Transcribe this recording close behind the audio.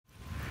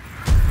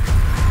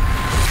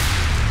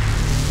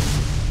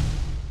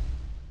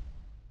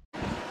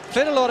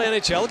Played a lot of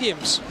NHL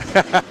games.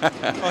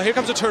 Oh, here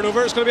comes a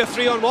turnover. It's going to be a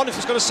 3-on-1 if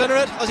he's going to centre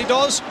it, as he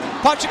does.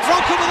 Patrick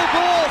Frank over the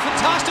goal.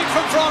 Fantastic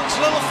from Franks.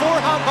 A little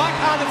forehand,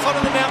 backhand in front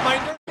of the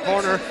netminder.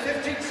 Corner.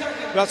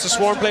 That's a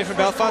swarm play from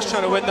Belfast,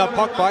 trying to win that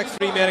puck back.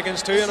 3 men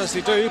against 2, and as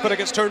they do, but it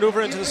gets turned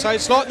over into the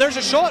side slot. And there's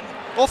a shot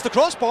off the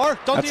crossbar.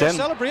 Dundee is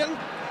celebrating.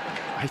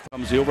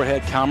 Comes the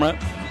overhead camera.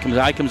 Comes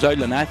out,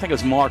 and I think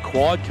it's Mark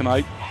Quad come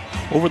out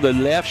over the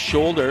left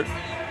shoulder.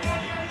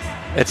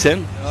 It's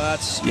in. Oh,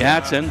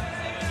 it's in.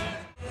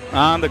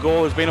 And the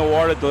goal has been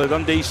awarded to the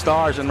Dundee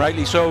Stars, and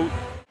rightly so.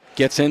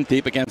 Gets in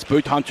deep against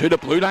Bhutan to the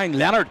blue line.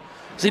 Leonard,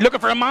 is he looking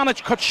for a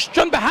manage? Cuts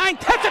Stun behind,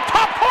 tips it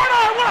top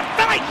corner. What a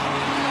finish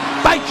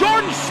by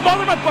Jordan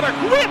Smotherman, but a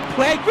great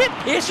play, great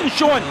patience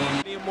showing.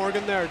 Liam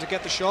Morgan there to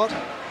get the shot.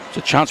 It's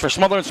a chance for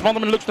Smotherman.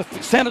 Smotherman looks to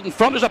send it in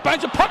front. There's a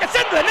bounce and puck. It's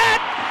into the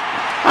net.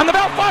 And the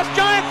Belfast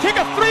Giants take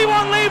a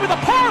 3-1 lead with a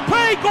power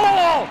play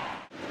goal.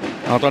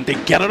 Well done to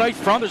get it out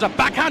front. There's a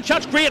backhand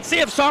chance. Great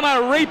save, son.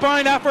 A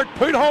rebound effort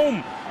put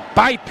home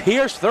by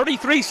Pearce.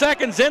 33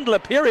 seconds into the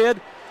period.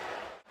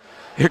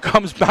 Here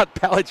comes Matt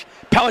Pellich.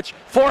 Pellich,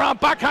 forehand,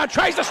 backhand,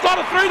 tries to slot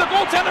it through the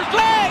goaltender's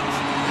legs.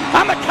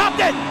 And the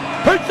captain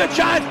puts the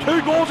Giants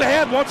 2 goals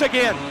ahead once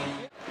again.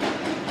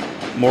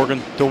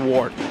 Morgan to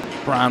Ward.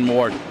 Brian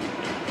Ward.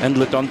 Into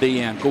the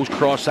Dundee end. Goes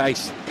cross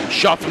ice.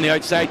 Shot from the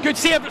outside. Good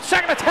save.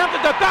 Second attempt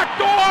at the back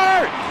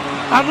door.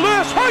 And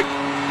Lewis Hoyt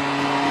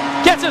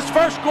gets his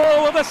first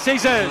goal of the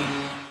season.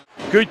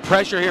 Good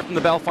pressure here from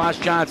the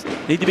Belfast Giants.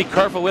 Need to be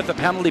careful with the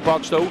penalty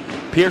box though.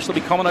 Pearce will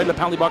be coming out of the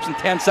penalty box in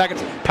 10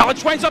 seconds. Pellich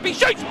swings up. He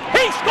shoots.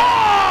 He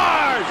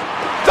scores!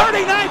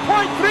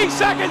 39.3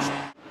 seconds.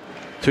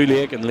 To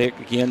Lake, and Lake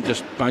again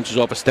just bounces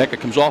off a stick. It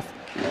comes off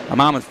a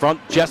man in front.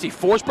 Jesse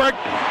Forsberg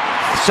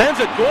sends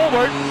it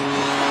goalward.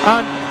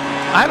 And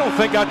I don't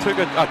think that took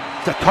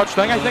a touch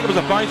thing. I think it was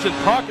a bouncing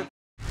puck.